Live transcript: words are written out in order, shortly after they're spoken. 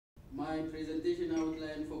My presentation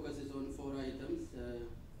outline focuses on 4 items.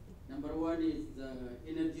 Number 1 is the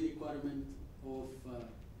energy requirement of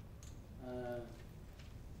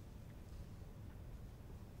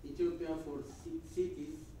Ethiopia for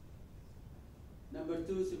cities. Number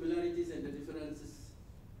 2, similarities and the differences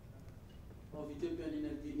of Ethiopian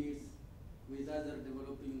energy needs with other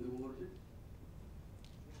developing world.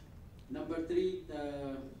 Number 3,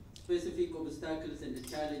 the specific obstacles and the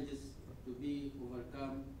challenges to be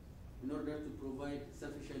overcome in order to provide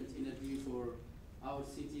sufficient energy for our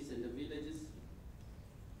cities and the villages.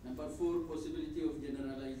 Number 4, possibility of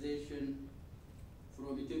generalization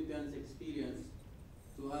from Ethiopians' experience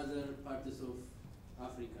to other parts of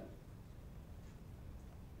Africa.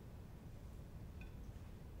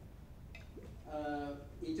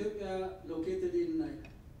 Ethiopia, located in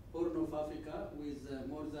Horn of Africa with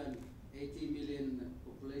more than 80 million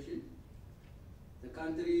population. The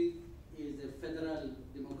country is a federal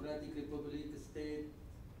democratic republic state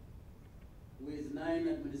with 9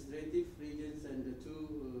 administrative regions and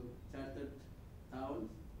 2 chartered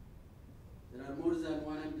towns. There are more than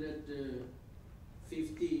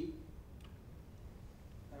 150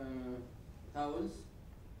 towns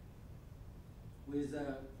with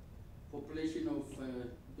a population of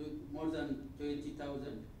more than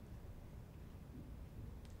 20,000.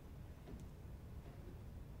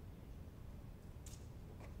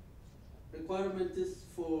 Requirements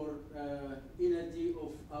for energy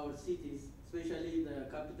of our cities, especially the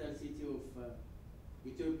capital city of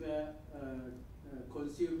Ethiopia,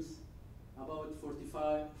 consumes about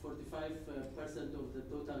 45% of the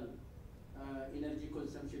total energy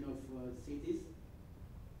consumption of cities.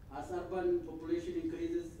 As urban population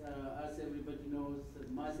increases, as everybody knows,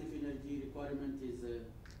 massive energy requirement is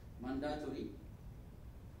mandatory.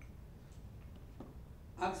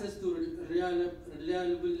 Access to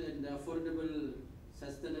reliable and affordable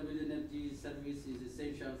sustainable energy service is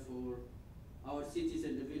essential for our cities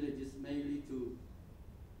and the villages, mainly to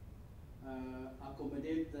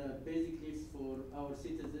accommodate the basic needs for our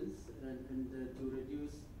citizens and to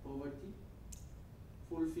reduce poverty,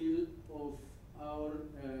 fulfill of our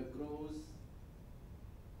growth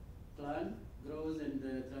and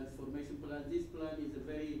transformation plan. This plan is a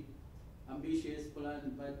very ambitious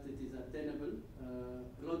plan, but it is attainable. A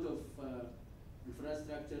lot of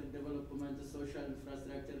infrastructure development, social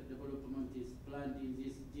infrastructure development is planned in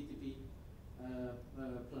this GTP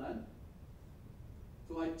plan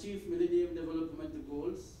to achieve Millennium Development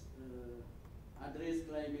Goals, address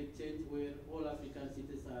climate change where all African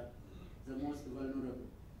cities are the most vulnerable.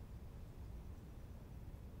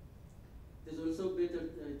 It is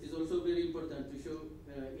also very important to show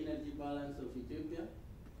energy balance of Ethiopia.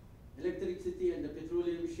 Electricity and the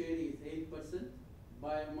petroleum share is 8%,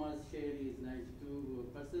 biomass share is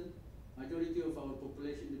 92%. Majority of our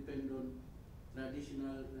population depend on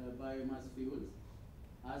traditional biomass fuels.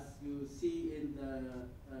 As you see in the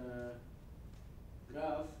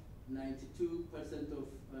graph, 92% of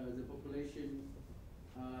the population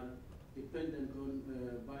are dependent on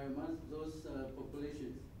biomass. Those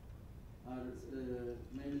populations are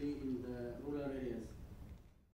mainly in the rural areas.